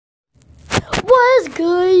What's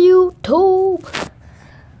good, YouTube?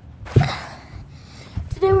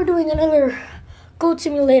 Today we're doing another Goat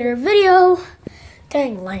Simulator video.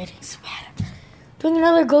 Dang, lighting's bad. Doing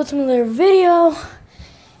another Goat Simulator video.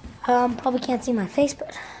 Probably can't see my face,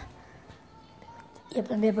 but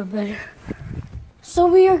yep, I'm a bit better. So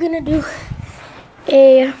we are gonna do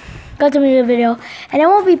a Goat Simulator video, and it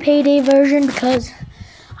won't be payday version because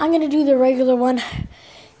I'm gonna do the regular one,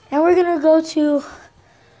 and we're gonna go to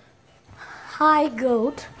High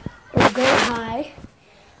Goat, or Goat High.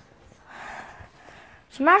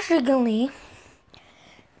 So I'm actually gonna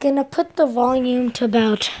put the volume to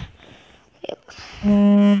about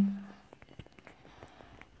I'm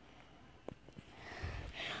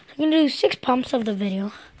gonna do 6 pumps of the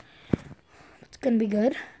video. It's gonna be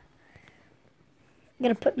good. I'm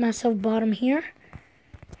gonna put myself bottom here.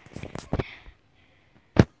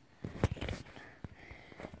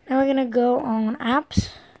 Now we're gonna go on apps.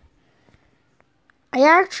 I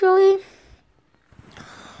actually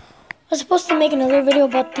was supposed to make another video,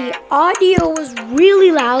 but the audio was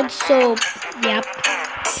really loud, so yep.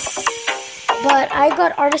 But I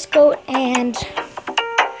got Artist Goat and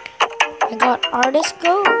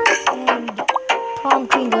Prom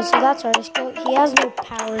Queen Goat, so that's Artist Goat. He has no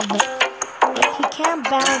powers, but he can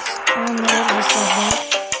bounce on the edges like that.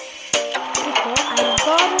 Pretty cool. I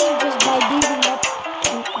got him just by beating up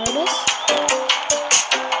an artist.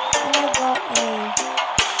 And I got a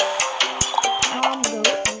Prom Goat,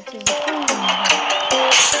 which is a queen goat.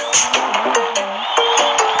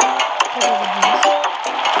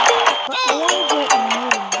 But I want to get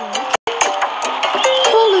another goat.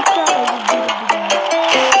 Holy crap, I just beat up the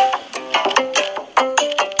guy.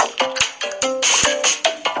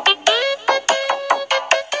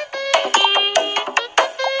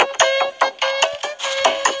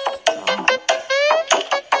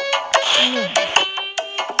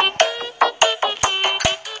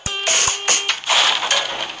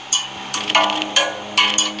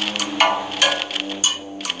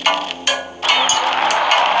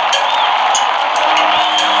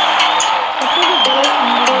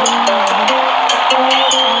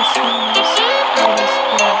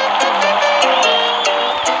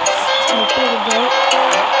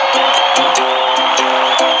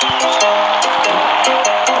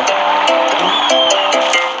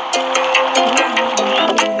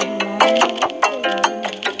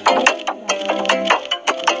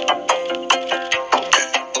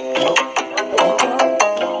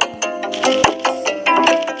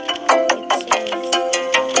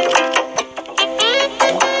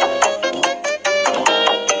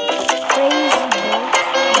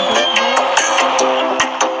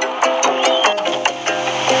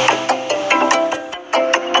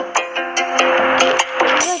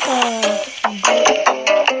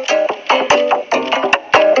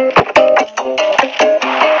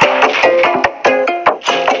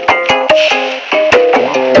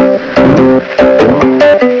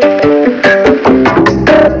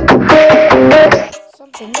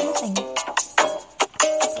 Something missing.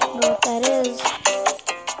 Don't know what that is.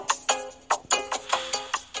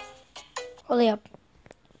 Hold up.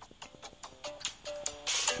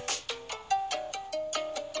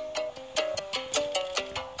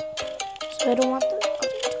 So I don't want the.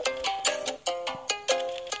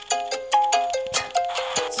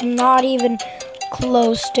 It's not even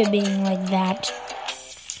close to being like that.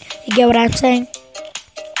 You get what I'm saying?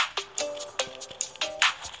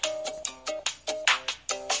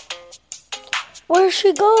 Where'd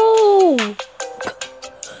she go?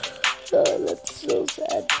 Oh, that's so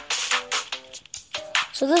sad.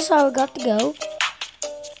 So this is how it got to go.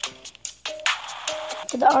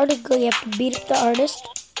 For the artist goat, you have to beat up the artist.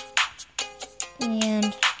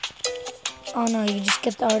 And oh no, you just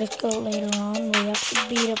get the artist goat later on, where you have to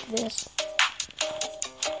beat up this.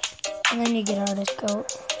 And then you get artist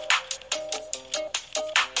goat.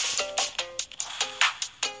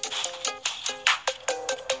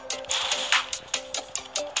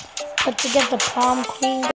 But to get the Prom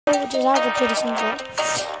Queen Goat, which is actually pretty simple,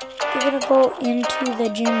 you're gonna go into the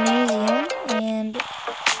gymnasium, and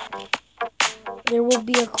there will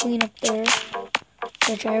be a queen up there,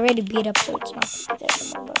 which I already beat up, so it's not gonna be there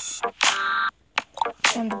anymore. But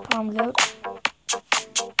and the Prom Goat.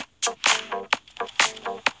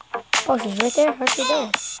 Oh, she's right there. How's she there?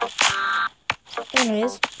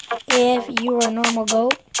 Anyways, if you are a normal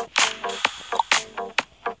goat,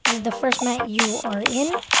 this is the first mat you are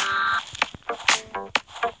in.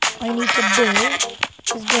 All you need to do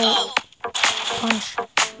is go punch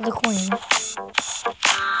the queen.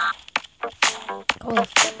 Holy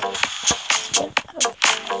fuck.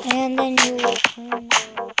 And then you turn and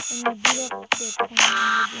you beat up the queen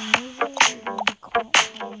with your moves.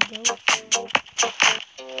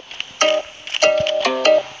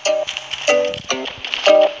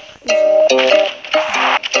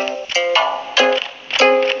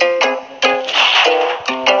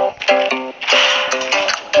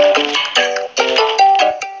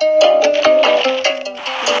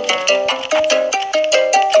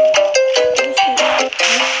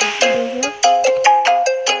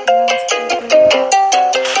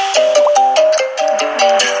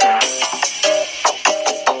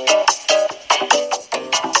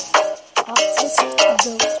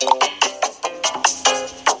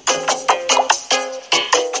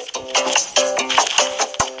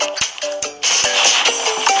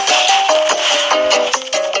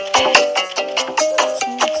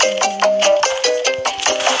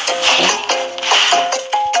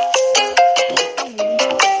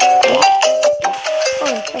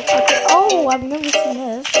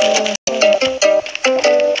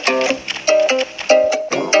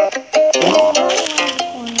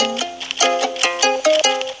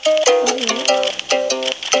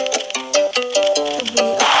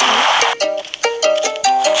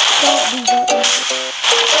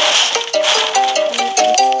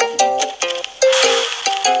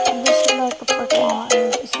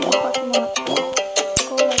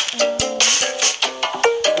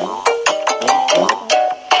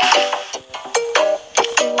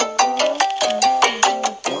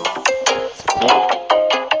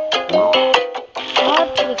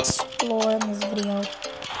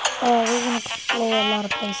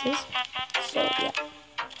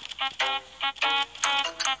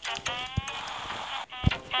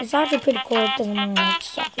 It's actually pretty cool. It doesn't look like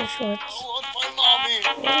soccer shorts.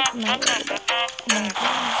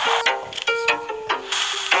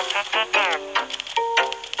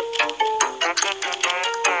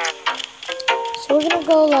 So we're gonna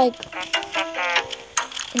go like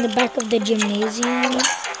in the back of the gymnasium.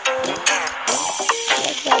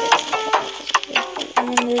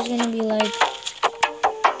 And then there's gonna be like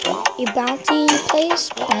a bouncy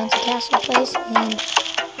castle place, and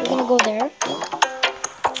we're gonna go there.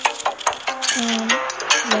 Yeah,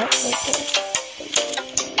 right there.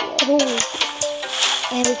 Oh,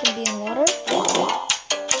 and we can be in water.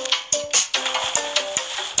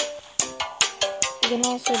 We can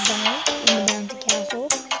also bounce in the bouncy castle.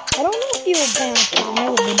 I don't know if you will bounce because I've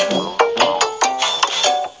never been to it.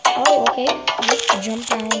 Oh, okay. Yep, jump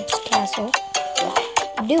bounce castle.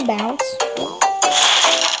 I do bounce.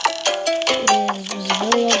 It was a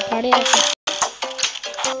really old party.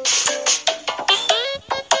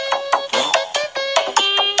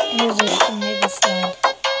 And there's a mega slide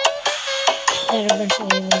that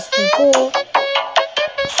eventually leads to the pool.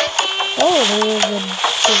 Oh,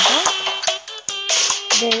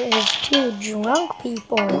 there is two drunk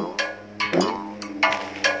people.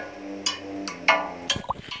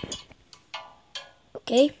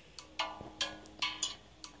 Okay.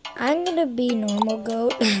 I'm gonna be normal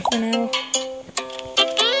goat for now.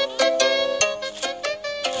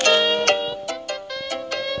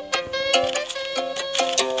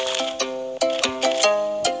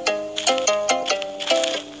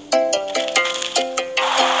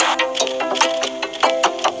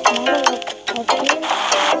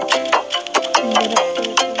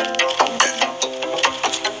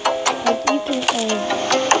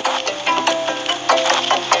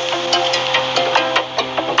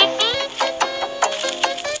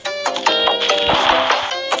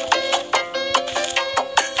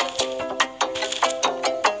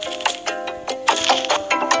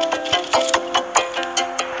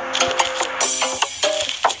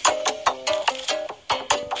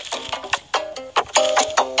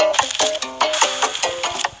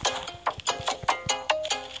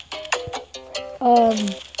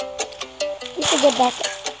 We should go back.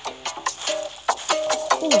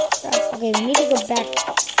 Holy crap. Okay, we need to go back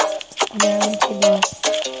down to the,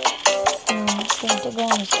 going to go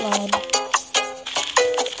on a slide.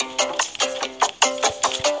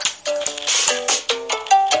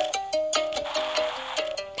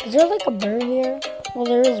 Is there like a bird here? Well,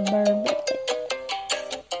 there is a bird, but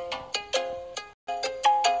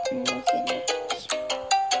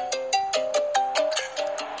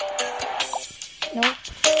nope.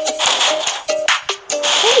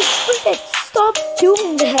 Holy frick! Stop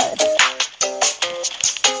doing that!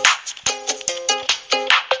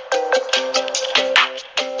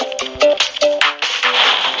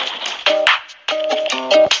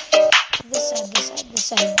 This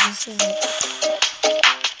side, this is it.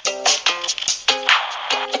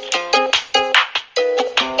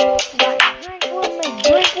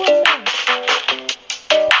 Drink with me!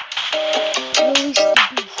 Release the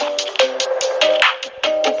beast.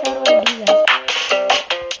 How do I do that?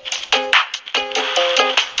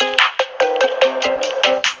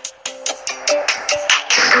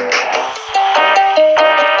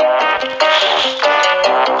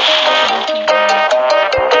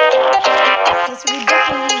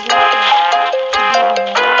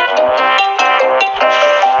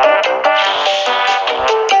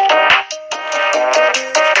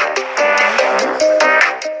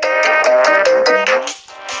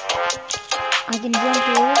 I can jump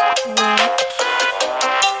here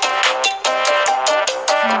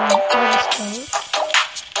with artist code.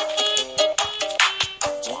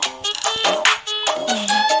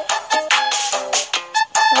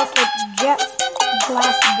 Okay, Jet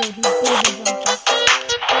Glass Dude, he's baby jumping.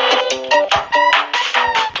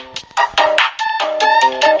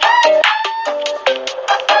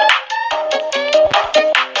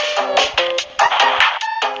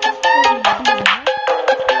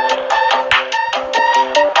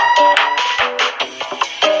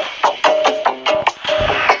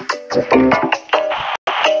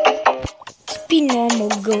 Be normal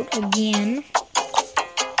goat again.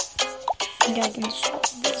 I think I can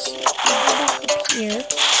solve this. Go back up here.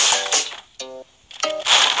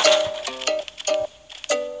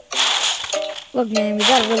 Look, man, we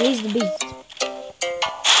gotta release the beast.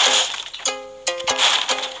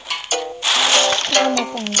 I'm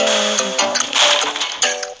up on gold.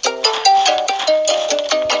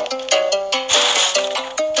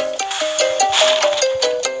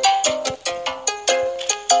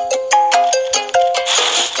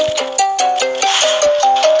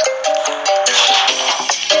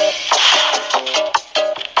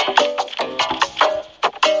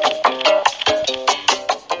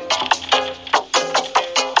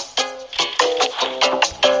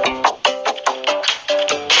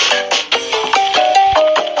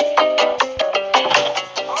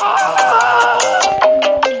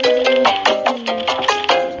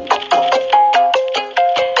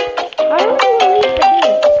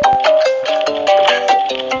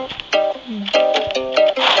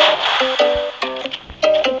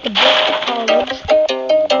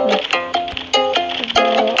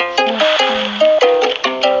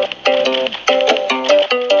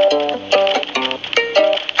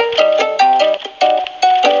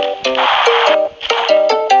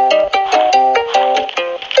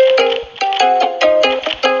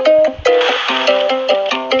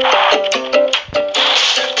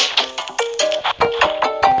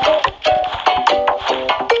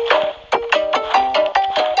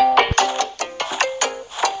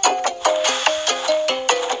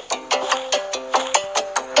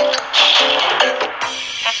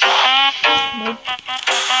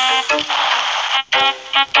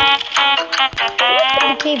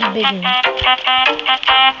 cave bigger. What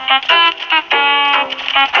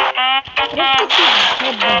if I keep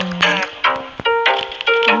headbutting it?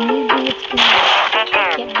 Maybe it's gonna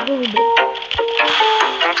get really big.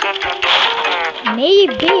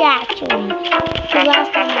 Maybe actually. Because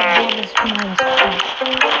last time I did this when I was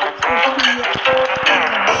 50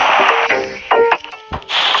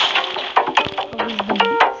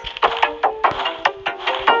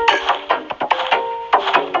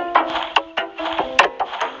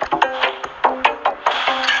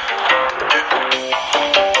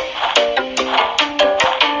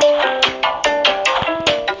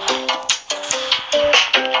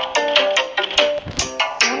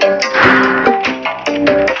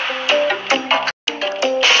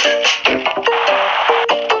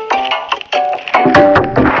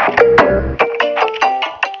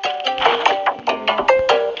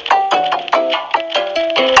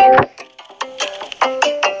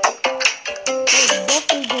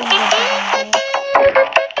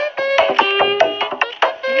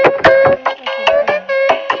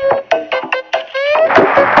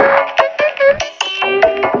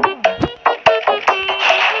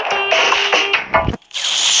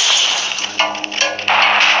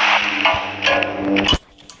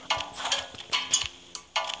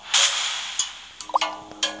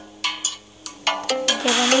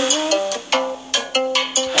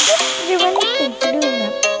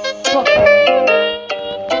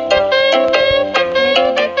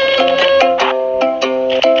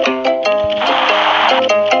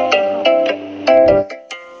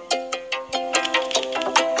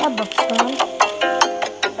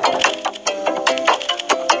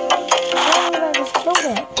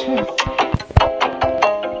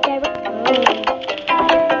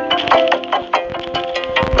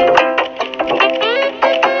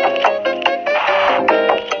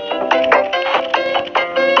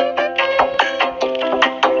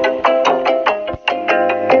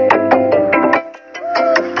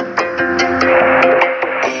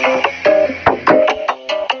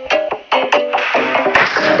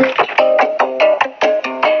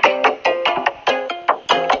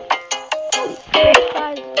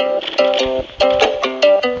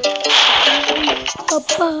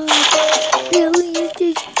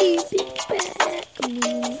 back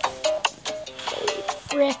me.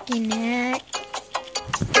 Freaking heck.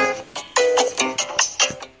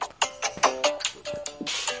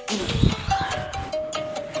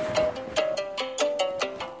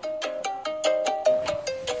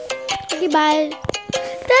 Okay, bye.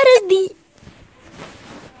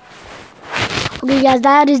 Okay, guys,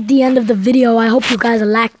 that is the end of the video. I hope you guys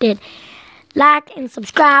liked it. Like and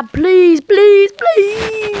subscribe, please, please,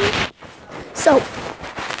 please. So,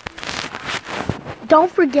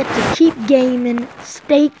 don't forget to keep gaming,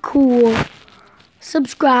 stay cool,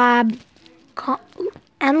 subscribe,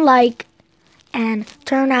 and like, and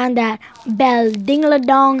turn on that bell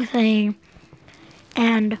ding-a-dong thing,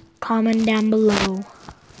 and comment down below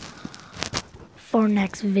for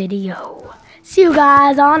next video. See you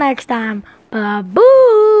guys all next time.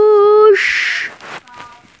 Bye-boo.